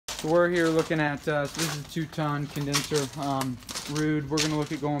So we're here looking at, so this is a 2-ton condenser, Ruud. We're going to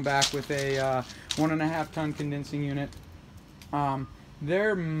look at going back with a 1.5-ton condensing unit.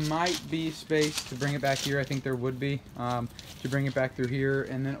 There might be space to bring it back here. I think there would be, to bring it back through here,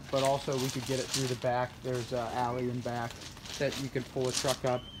 and then, but also we could get it through the back. There's an alley in back that you could pull a truck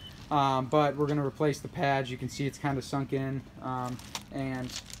up. But we're going to replace the pads. You can see it's kind of sunk in,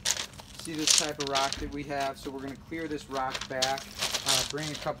 and see this type of rock that we have. So we're going to clear this rock back, bring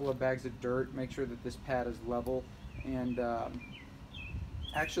a couple of bags of dirt, make sure that this pad is level, and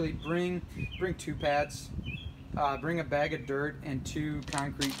actually bring 2 pads. Bring a bag of dirt and 2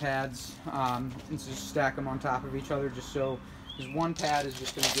 concrete pads, and just stack them on top of each other, just so, because one pad is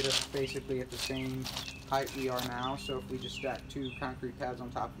just going to get us basically at the same height we are now. So if we just stack 2 concrete pads on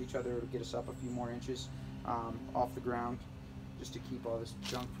top of each other, it'll get us up a few more inches off the ground, just to keep all this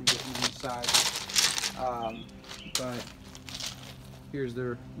junk from getting inside. But here's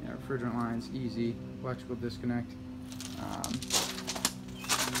their refrigerant lines, easy, electrical disconnect.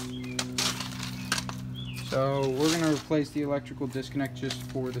 So we're going to replace the electrical disconnect just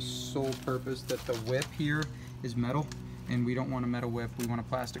for the sole purpose that the whip here is metal, and we don't want a metal whip, we want a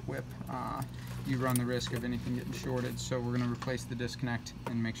plastic whip. You run the risk of anything getting shorted, so we're going to replace the disconnect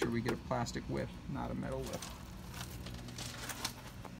and make sure we get a plastic whip, not a metal whip.